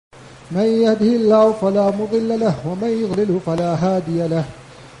من يهده الله فلا مضل له ومن يضلله فلا هادي له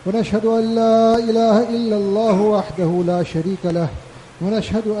ونشهد أن لا إله إلا الله وحده لا شريك له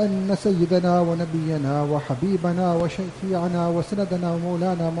ونشهد أن سيدنا ونبينا وحبيبنا وشفيعنا وسندنا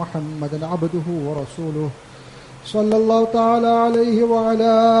ومولانا محمدا عبده ورسوله صلى الله تعالى عليه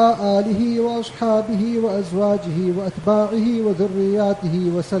وعلى آله وأصحابه وأزواجه وأتباعه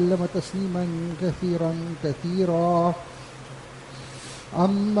وذرياته وسلم تسليما كثيرا كثيرا.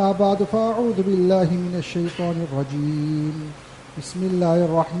 أما بعد فأعوذ بالله من الشيطان الرجيم. بسم الله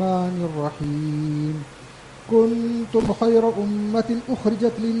الرحمن الرحيم. كنتم خير أمة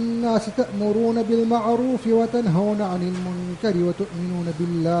أخرجت للناس تأمرون بالمعروف وتنهون عن المنكر وتؤمنون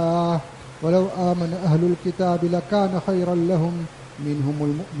بالله ولو آمن أهل الكتاب لكان خيرا لهم منهم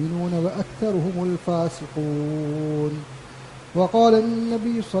المؤمنون وأكثرهم الفاسقون. وقال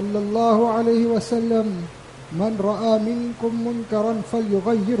النبي صلى الله عليه وسلم من رأى منكم منكرا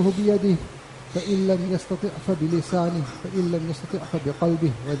فليغيره بيده فإن لم يستطع فبلسانه فإن لم يستطع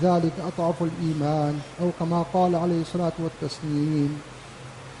فبقلبه وذلك أضعف الإيمان أو كما قال عليه الصلاة والتسليم.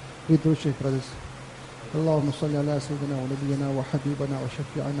 اللهم صل على سيدنا ونبينا وحبيبنا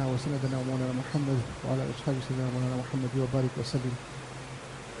وشفيعنا وسندنا ومولانا محمد وعلى أصحاب سيدنا مولانا محمد وبارك وسلم.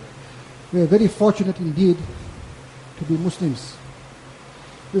 We are very fortunate indeed to be Muslims.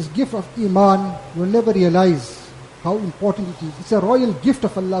 This gift of Iman will never realize how important it is. It's a royal gift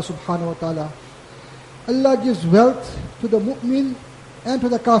of Allah subhanahu wa ta'ala. Allah gives wealth to the mu'min and to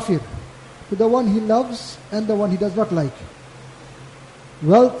the kafir, to the one he loves and the one he does not like.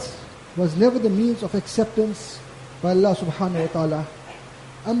 Wealth was never the means of acceptance by Allah subhanahu wa ta'ala.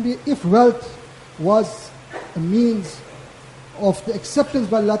 And if wealth was a means of the acceptance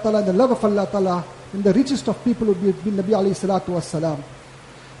by Allah ta'ala and the love of Allah ta'ala, then the richest of people would be Nabi alayhi salatu wassalam.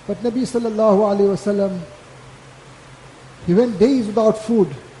 But Nabi sallallahu alayhi wasallam, he went days without food.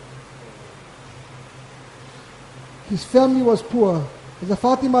 His family was poor. As a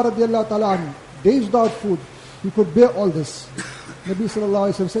Fatima radiallahu ta'ala anha, days without food, he could bear all this. Nabi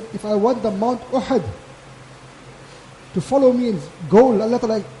sallallahu alayhi wa sallam said, if I want the Mount Uhud to follow me in gold, Allah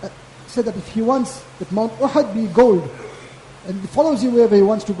ta'ala said that if he wants that Mount Uhud be gold and he follows you wherever he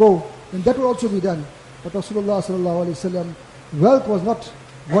wants to go, then that will also be done. But Rasulullah sallallahu alayhi wa sallam, wealth was not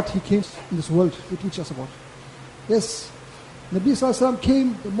what he came in this world to teach us about. Yes, Nabi sallallahu alayhi wa sallam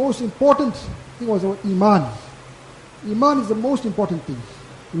came, the most important thing was about Iman. Iman is the most important thing.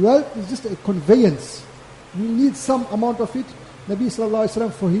 Wealth is just a conveyance. We need some amount of it. Nabi sallallahu alayhi wa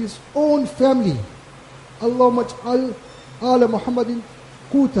sallam for his own family. Allahumma ij'al ala Muhammadin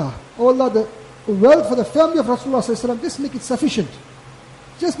quta. Oh Allah, the wealth for the family of Rasulullah sallallahu alayhi wa sallam, just make it sufficient.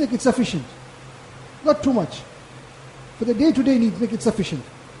 Just make it sufficient. Not too much. For the day-to-day needs, make it sufficient.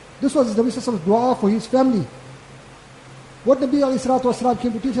 This was Nabi sallallahu alayhi wa sallam's dua for his family. What Nabi alayhi salatu wa sallam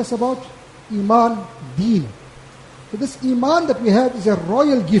came to teach us about? Iman, deen. So this Iman that we have is a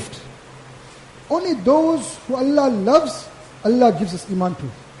royal gift. Only those who Allah loves, Allah gives us Iman to.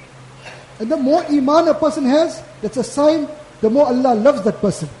 And the more Iman a person has, that's a sign the more Allah loves that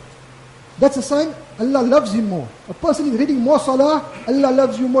person. That's a sign Allah loves him more. A person is reading more salah, Allah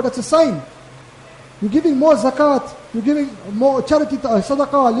loves you more. That's a sign. You're giving more zakat, you're giving more charity,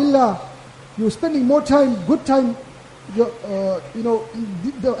 sadaqah, lillah. You're spending more time, good time,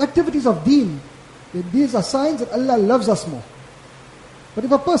 the activities of deen. These are signs that Allah loves us more. But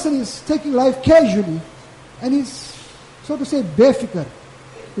if a person is taking life casually and he's, so to say, barefikr,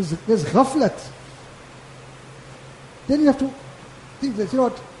 there's ghaflat, then you have to think that,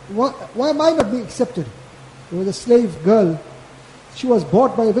 why am I not being accepted? There was a slave girl. She was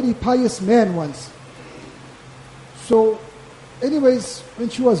bought by a very pious man once. So, anyways, when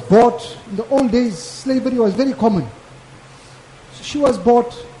she was bought, in the old days, slavery was very common. So she was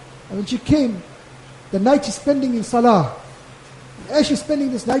bought, and when she came, the night she's spending in salah. As she's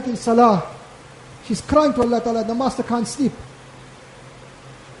spending this night in salah, she's crying to Allah Ta'ala, the master can't sleep.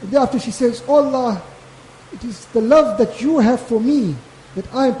 And thereafter she says, oh Allah, it is the love that you have for me that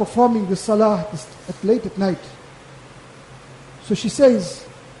I am performing this salah late at night. So she says,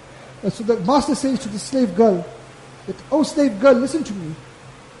 so the master says to the slave girl, that, oh slave girl, listen to me.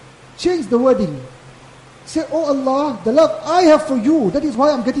 Change the wording. Say, oh Allah, the love I have for you, that is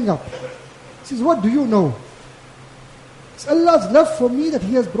why I'm getting up. He says, what do you know? It's Allah's love for me that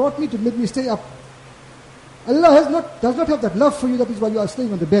He has brought me to make me stay up. Allah does not have that love for you, that is why you are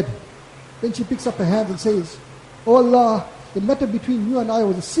staying on the bed. Then she picks up her hand and says, oh Allah, the matter between you and I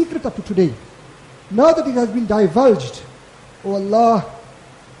was a secret up to today. Now that it has been divulged, oh Allah,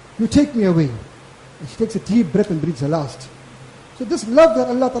 you take me away. And she takes a deep breath and breathes her last. So this love that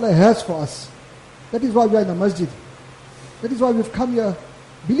Allah Ta'ala has for us, that is why we are in the masjid. That is why we've come here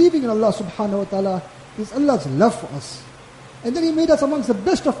Believing in Allah subhanahu wa ta'ala is Allah's love for us. And then He made us amongst the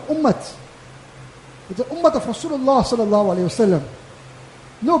best of ummat. It's the ummat of Rasulullah sallallahu alayhi wasallam.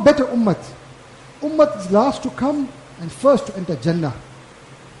 No better ummat. Ummat is last to come and first to enter Jannah.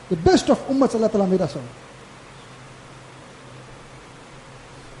 The best of ummats Allah Ta'ala made us all.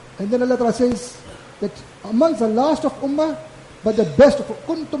 And then Allah Ta'ala says that amongst the last of ummah, but the best of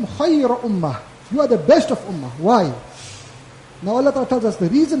kuntum khayra ummah. You are the best of ummah. Why? Now Allah Ta'ala tells us the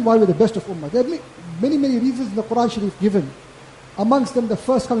reason why we're the best of ummah. There are many reasons in the Quran Sharif given. Amongst them, the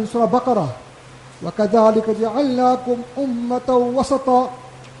first comes in Surah Baqarah. وَكَذَلِكَ جَعَلْنَاكُمْ أُمَّةً وَسَطًا.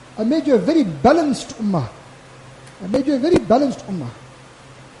 I made you a very balanced ummah. I made you a very balanced ummah.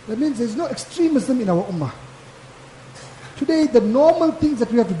 That means there's no extremism in our ummah. Today, the normal things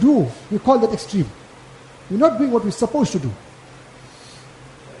that we have to do, we call that extreme. We're not doing what we're supposed to do.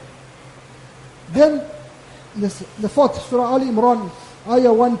 Then, the fourth, Surah Al Imran,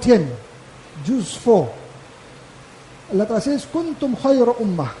 Ayah 110, Juz 4. Allah Ta'ala says, Kuntum khayra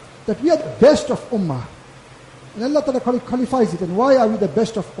ummah. That we are the best of ummah. And Allah Ta'ala qualifies it. And why are we the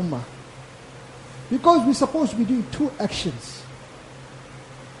best of ummah? Because we're supposed to be doing two actions.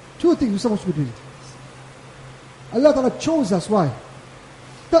 Two things we're supposed to be doing. Allah Ta'ala chose us. Why?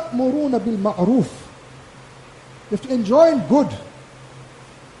 تَأْمُرُونَ بِالْمَعْرُوفِ. You have to enjoy good.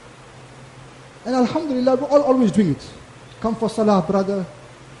 And Alhamdulillah, we're all always doing it. Come for salah, brother.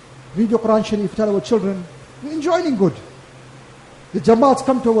 Read your Quran Sharif, tell our children. We're enjoying good. The Jamaats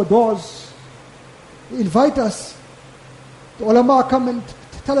come to our doors. They invite us. The ulama come and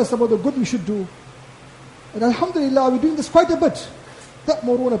tell us about the good we should do. And Alhamdulillah, we're doing this quite a bit.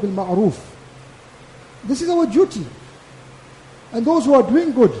 تَأْمُرُونَ بِالْمَعْرُوفِ. This is our duty. And those who are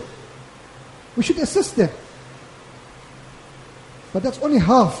doing good, we should assist them. But that's only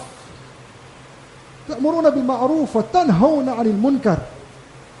half. تَأْمُرُونَ بِالْمَعْرُوفِ وَتَنْهَوْنَ عَنِ الْمُنْكَرِ.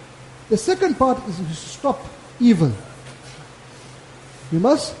 The second part is to stop evil. We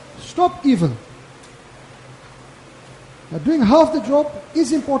must stop evil. Now, doing half the job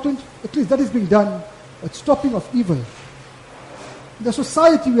is important. At least that is being done. But stopping of evil. In the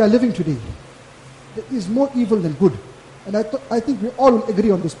society we are living today, there is more evil than good. And I think we all will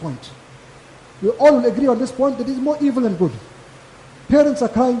agree on this point. We all will agree on this point that there is more evil than good. Parents are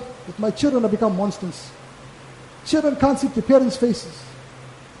crying that my children have become monsters. Children can't see their parents' faces.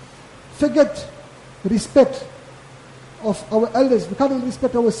 Forget respect of our elders. We can't even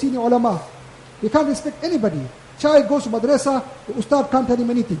respect our senior ulama. We can't respect anybody. Child goes to madrasa, the ustad can't tell him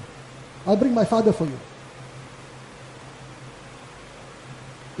anything. I'll bring my father for you.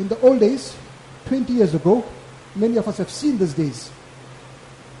 In the old days, 20 years ago, many of us have seen these days.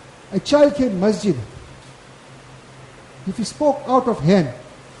 A child came to masjid. If he spoke out of hand,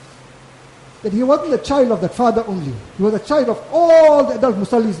 that he wasn't a child of that father only. He was a child of all the adult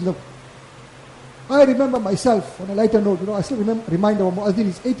musallis in the. I remember myself, on a lighter note, I still remind our muazzin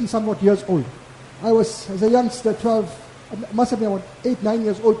is 80 somewhat years old. I was, as a youngster, 12, must have been about 8, 9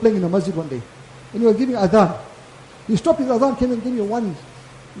 years old, playing in the masjid one day. And he was giving adhan. He stopped his adhan, came and gave me one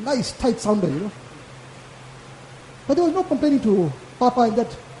nice tight sounder, But there was no complaining to Papa in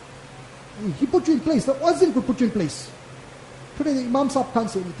that. He put you in place. The muazzin could put you in place. Today the Imam Sahib can't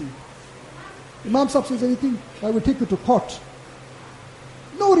say anything. Imam Sahib says anything, I will take you to court.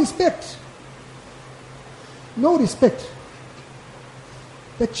 No respect. No respect.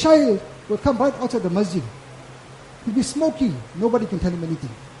 The child will come right outside the masjid. He'll be smoking. Nobody can tell him anything.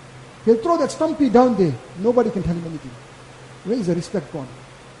 He'll throw that stumpy down there. Nobody can tell him anything. Where is the respect gone?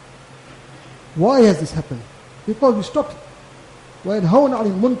 Why has this happened? Because we stopped. وَيَنْهَوْنَ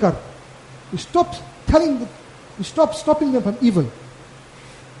عَنِ الْمُنْكَرِ. We stopped stopping them from evil.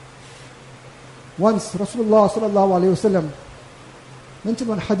 Once Rasulullah sallallahu alayhi wasallam mentioned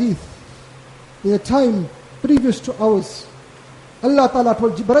one hadith. In a time previous to ours, Allah Ta'ala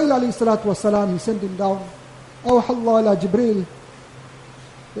told Jibreel alayhi salatu wasalam, He sent him down. أَوْحَى اللَّهُ إِلَى جِبْرِيلٍ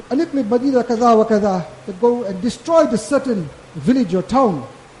أَنِقْلِبْ مَدِينَ كَذَا وَكَذَا, that go and destroy this certain village or town.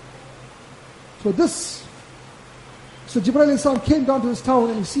 So Jibreel alayhi salam came down to this town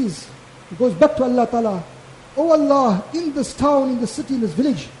and he goes back to Allah Ta'ala. Oh Allah, in this town, in this city, in this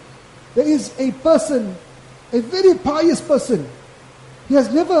village, there is a person, a very pious person. He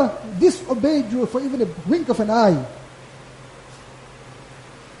has never disobeyed you for even a wink of an eye.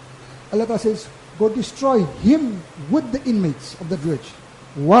 Allah Ta'ala says, go destroy him with the inmates of the village.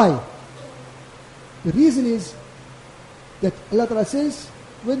 Why? The reason is that Allah Ta'ala says,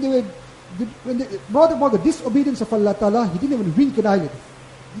 when they brought about the disobedience of Allah Ta'ala, He didn't even wink an eyelid.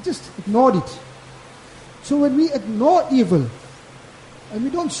 He just ignored it. So when we ignore evil, and we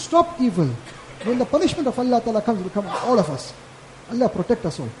don't stop evil, when the punishment of Allah Ta'ala comes, it will come on all of us. Allah protect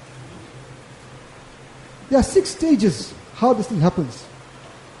us all. There are 6 stages how this thing happens.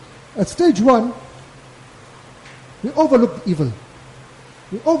 At stage 1, we overlook the evil.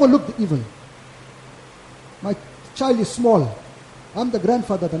 We overlook the evil. My child is small. I'm the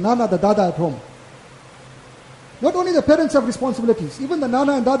grandfather, the nana, the dada at home. Not only the parents have responsibilities, even the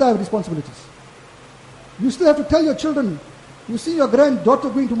nana and dada have responsibilities. You still have to tell your children, you see your granddaughter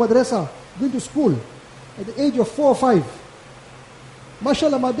going to madrasa, going to school at the age of 4 or 5.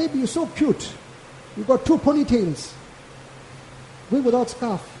 Mashallah, my baby, you're so cute. You've got 2 ponytails. Going without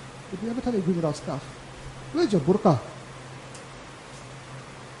scarf. Did we ever tell you going without scarf? Where's your burqa?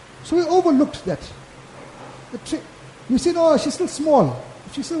 So we overlooked that. You say, no, she's still small.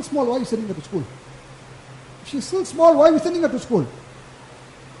 If she's still small, why are you sending her to school? If she's still small, why are you sending her to school?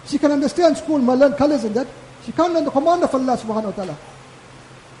 She can understand school, learn colors and that. She can't learn the command of Allah subhanahu wa ta'ala.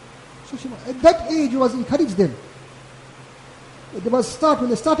 So at that age, you was encouraged them. They must when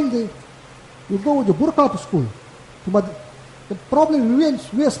they're starting, you go with the burqa to school. The problem, we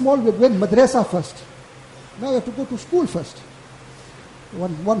were small, we went madrasa first. Now you have to go to school first.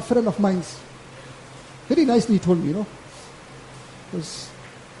 One friend of mine's, very nicely he told me, because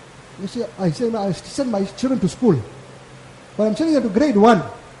I send my children to school, but I'm sending them to grade 1.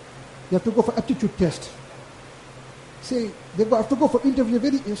 They have to go for aptitude test. Say they have to go for interview.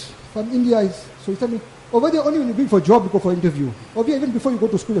 From India, so he told me over there only when you go for a job you go for interview. Over here even before you go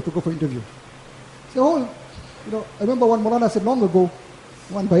to school you have to go for interview. So I remember one Maulana said long ago,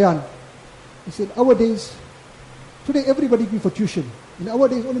 one bayan. He said our days, today everybody going for tuition. In our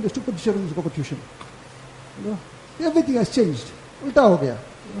days only the stupid children go for tuition. Everything has changed. Ulta ho gaya.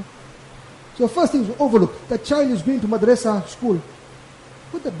 So first thing is overlook. That child is going to madrasa, school.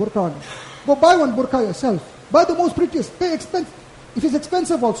 Put that burqa on. Go buy one burqa yourself. Buy the most prettiest. Pay expense. If it's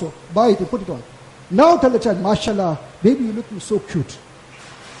expensive also, buy it and put it on. Now tell the child, mashallah, baby, you're looking so cute.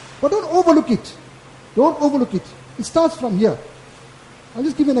 But don't overlook it. Don't overlook it. It starts from here. I'll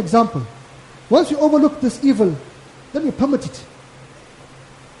just give you an example. Once you overlook this evil, then you permit it.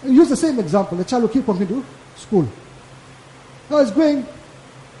 And use the same example. The child will keep on going to school. Now it's going,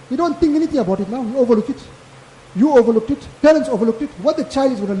 you don't think anything about it now. You overlook it. You overlooked it. Parents overlooked it. What the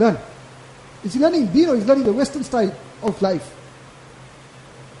child is going to learn? Is he learning deen or is he learning the Western style of life?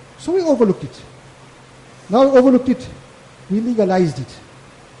 So we overlooked it. Now we overlooked it. We legalized it.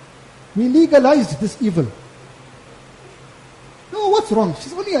 We legalized this evil. No, what's wrong?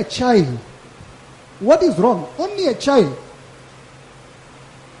 She's only a child. What is wrong? Only a child.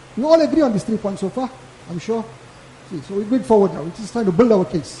 We all agree on these 3 points so far, I'm sure. See, so we're going forward now. We're just trying to build our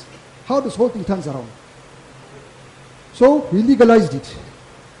case. How this whole thing turns around. So we legalized it.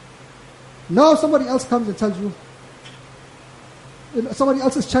 Now somebody else comes and tells you, somebody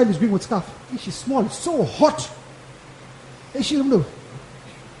else's child is going with scarf. She's small, it's so hot. It's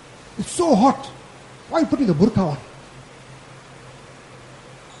so hot. Why are you putting the burqa on?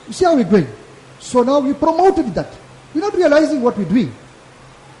 You see how we're going? So now we promoted that. We're not realizing what we're doing.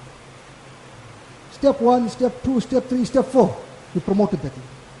 Step 1, step 2, step 3, step 4. We promoted that.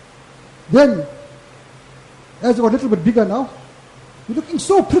 Then, as we're a little bit bigger now, you're looking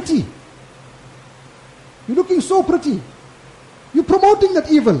so pretty. You're looking so pretty. You're promoting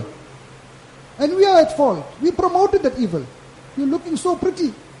that evil. And we are at fault. We promoted that evil. You're looking so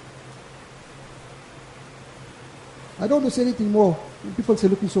pretty. I don't want to say anything more. When people say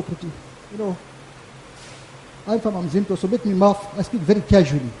looking so pretty. I'm from Amzinto, so make me laugh. I speak very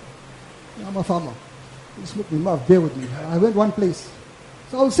casually. I'm a farmer. Just make me laugh, bear with me. I went one place.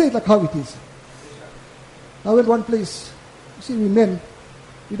 So I'll say it like how it is. I went one place. You see, we men,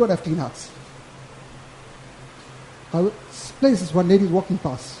 we don't have clean hearts. This place is one lady walking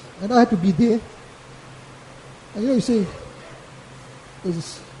past. And I had to be there. And you say,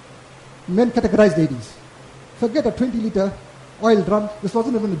 men categorize ladies. Forget a 20-liter oil drum. This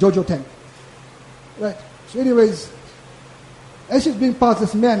wasn't even a Jojo tank. Right. So anyways, as she's being past,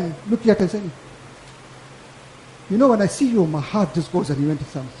 this man looking at her and saying, when I see you, my heart just goes, and he went to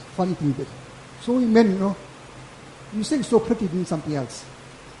some funny thing with it. So we men, you say so pretty, doing something else.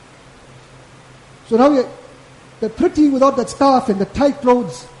 So now the pretty without that scarf and the tight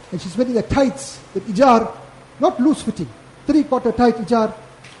clothes, and she's wearing the tights, the ijar, not loose fitting, 3/4 tight ijar.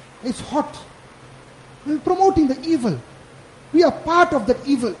 It's hot. We're promoting the evil. We are part of that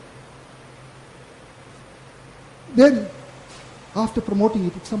evil. Then, after promoting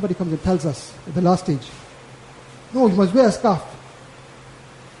it, somebody comes and tells us at the last stage, no, you must wear a scarf.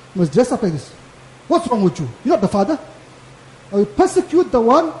 You must dress up like this. What's wrong with you? You're not the father. We persecute the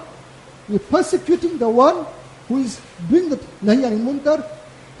one, we're persecuting the one who is doing the nahi anil munkar.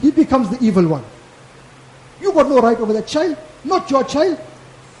 He becomes the evil one. You got no right over that child. not your child.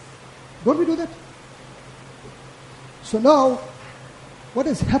 Don't we do that? So now, what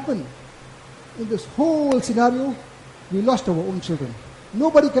has happened in this whole scenario? We lost our own children.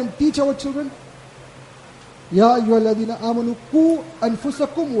 Nobody can teach our children. Ya ayyuhalladhina amanu qu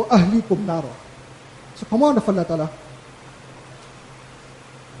anfusakum wa ahlikum nara. It's a command of Allah Ta'ala.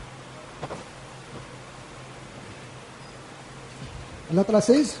 Allah Ta'ala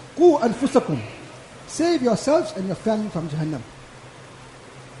says, qu anfusakum. Save yourselves and your family from Jahannam.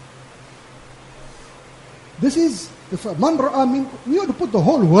 This is, if man ra'a minkum, we have to put the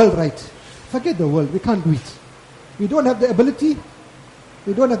whole world right. Forget the world, we can't do it. We don't have the ability,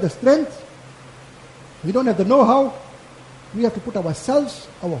 we don't have the strength, we don't have the know-how. We have to put ourselves,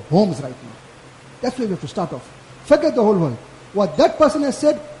 our homes right now. That's where we have to start off. Forget the whole world. What that person has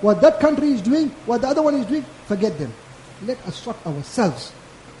said, what that country is doing, what the other one is doing, forget them. Let us sort ourselves.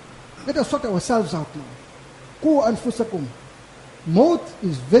 Let us sort ourselves out now. Qu anfusakum. Maut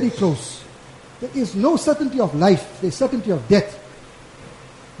is very close. There is no certainty of life. There is certainty of death.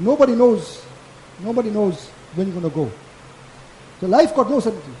 Nobody knows when you're going to go. So life got no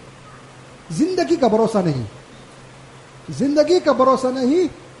certainty. Zindagi ka bharosa nahi. Zindagi ka bharosa nahi.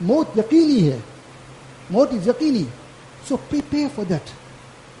 Maut yaqini hai. Maut is yaqini. So prepare for that.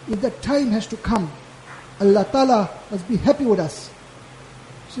 If that time has to come, Allah Ta'ala must be happy with us.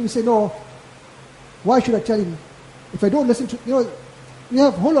 So we say, no, why should I tell him? If I don't listen to, we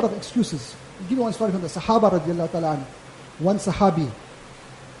have a whole lot of excuses. I'll give you one story from the Sahaba radiallahu ta'ala anhu. One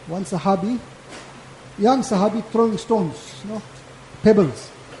Sahabi, young Sahabi throwing stones,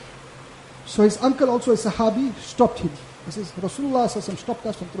 pebbles. So his uncle, also a Sahabi, stopped him. He says, Rasulullah stopped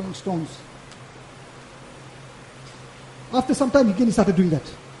us from throwing stones. After some time, again he started doing that.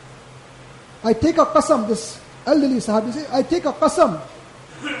 I take a qasam, this elderly Sahabi says, I take a qasam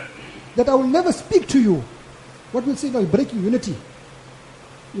that I will never speak to you. What will say? No, you're breaking unity.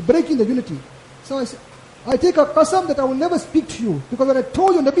 You're breaking the unity. So I say, I take a qasam that I will never speak to you. Because when I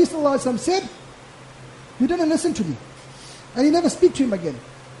told you, Nabi Sallallahu Alaihi Wasallam said, you didn't listen to me. And he never speak to him again.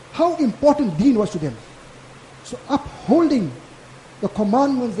 How important deen was to them. So upholding the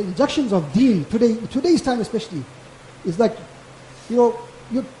commandments, the injunctions of deen, today's time especially, is like, you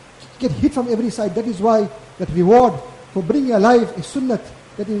get hit from every side. That is why that reward for bringing alive a sunnat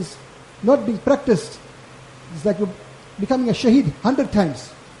that is not being practiced, it's like you're becoming a shaheed 100 times.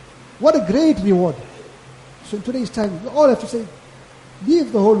 What a great reward. So in today's time, we all have to say,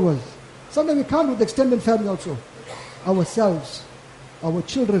 leave the whole world. Sometimes we can't with the extended family also. Ourselves, our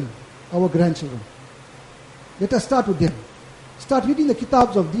children, our grandchildren. Let us start with them. Start reading the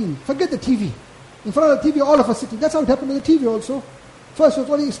kitabs of deen. Forget the TV. In front of the TV, all of us sitting. That's how it happened with the TV also. First it was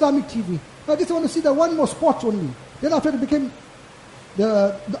only Islamic TV. I just want to see the one more spot only. Then after it became,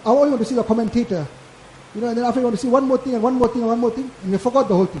 I only want to see the commentator. And then after you want to see one more thing and one more thing and one more thing, and you forgot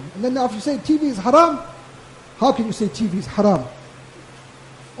the whole thing. And then after you say TV is haram, how can you say TV is haram?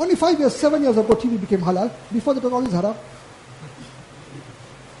 Only 5 years, 7 years ago TV became halal. Before that was always haram.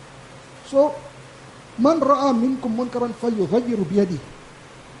 So, man ra'a minkum munkaran falyughayyiru biyadi.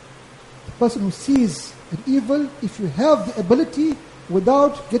 The person who sees an evil, if you have the ability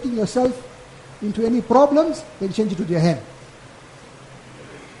without getting yourself into any problems, then change it with your hand.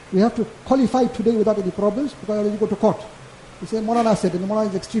 We have to qualify today without any problems because you go to court. You say, Maulana said, and Maulana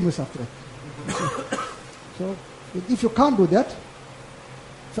is extremist after that. So, if you can't do that,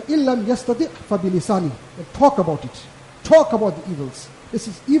 فَإِن لَمْ يَسْتَطِعْ فَبِلِسَانِهِ, then talk about it. Talk about the evils. This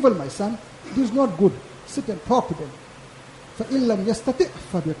is evil, my son. It is not good. Sit and talk to them. فَإِن لَمْ يَسْتَطِعْ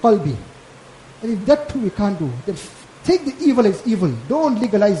فَبِقَلْبِهِ. And if that too we can't do, then take the evil as evil. Don't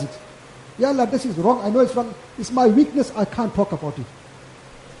legalize it. Ya Allah, this is wrong. I know it's wrong. It's my weakness. I can't talk about it.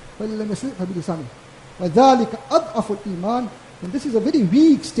 فَإِن لَمْ يَسْتَطِعْ فَبِلِسَانِهِ وَذَلِكَ أَضْعَفُ الْإِيمَانِ. And this is a very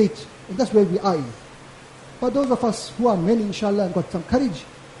weak state. And that's where we are in. But those of us who are men, inshallah, and got some courage,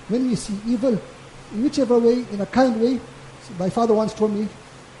 when we see evil, in whichever way, in a kind way, my father once told me,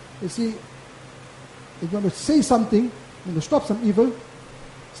 you see, if you want to say something, when to stop some evil,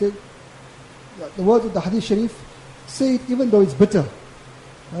 say, the words of the Hadith Sharif, say it even though it's bitter.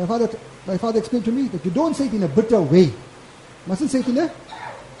 My father explained to me that you don't say it in a bitter way. You mustn't say it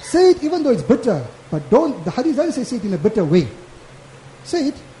say it even though it's bitter, but the Hadith doesn't say it in a bitter way. Say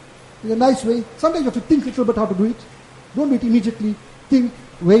it in a nice way. Sometimes you have to think a little bit how to do it. Don't do it immediately. Think,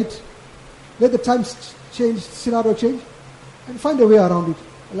 wait, let the times change, scenario change, and find a way around it.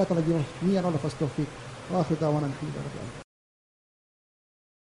 Allah Ta'ala give me and all of us tawfiq.